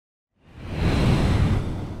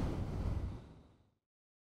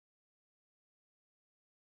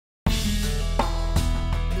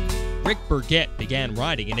Rick Burgett began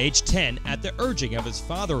riding at age 10 at the urging of his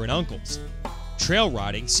father and uncles. Trail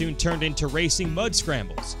riding soon turned into racing mud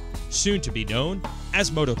scrambles, soon to be known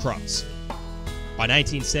as motocross. By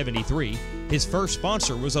 1973, his first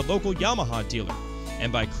sponsor was a local Yamaha dealer,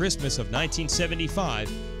 and by Christmas of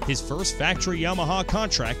 1975, his first factory Yamaha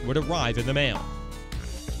contract would arrive in the mail.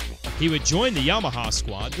 He would join the Yamaha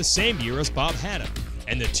squad the same year as Bob Hanna,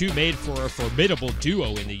 and the two made for a formidable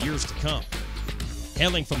duo in the years to come.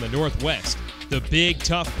 Hailing from the Northwest, the big,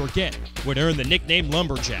 tough Burgett would earn the nickname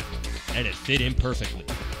Lumberjack, and it fit him perfectly.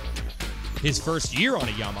 His first year on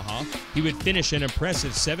a Yamaha, he would finish an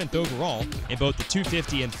impressive 7th overall in both the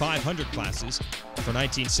 250 and 500 classes for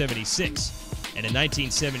 1976, and in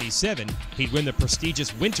 1977, he'd win the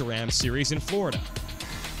prestigious Winter Am Series in Florida.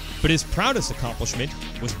 But his proudest accomplishment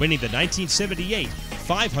was winning the 1978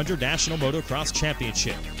 500 National Motocross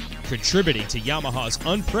Championship, contributing to Yamaha's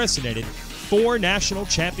unprecedented 4 national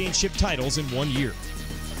championship titles in 1 year.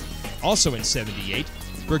 Also in '78,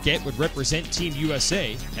 Burgett would represent Team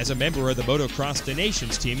USA as a member of the Motocross des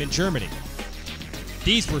Nations team in Germany.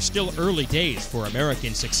 These were still early days for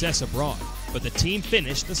American success abroad, but the team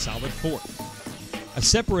finished a solid 4th. A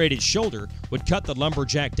separated shoulder would cut the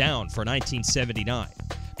Lumberjack down for 1979,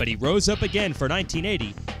 but he rose up again for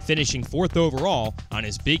 1980, finishing 4th overall on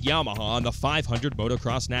his big Yamaha on the 500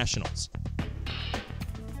 Motocross Nationals.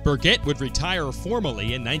 Burgett would retire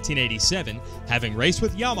formally in 1987, having raced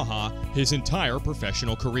with Yamaha his entire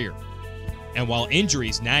professional career. And while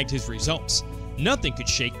injuries nagged his results, nothing could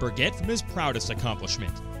shake Burgett from his proudest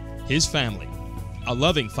accomplishment, his family. A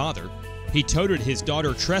loving father, he toted his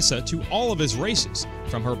daughter Tressa to all of his races,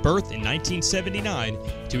 from her birth in 1979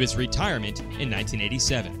 to his retirement in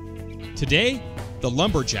 1987. Today, the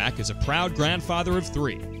Lumberjack is a proud grandfather of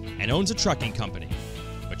 3 and owns a trucking company.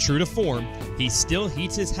 But true to form, he still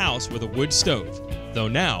heats his house with a wood stove, though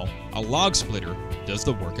now a log splitter does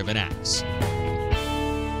the work of an axe.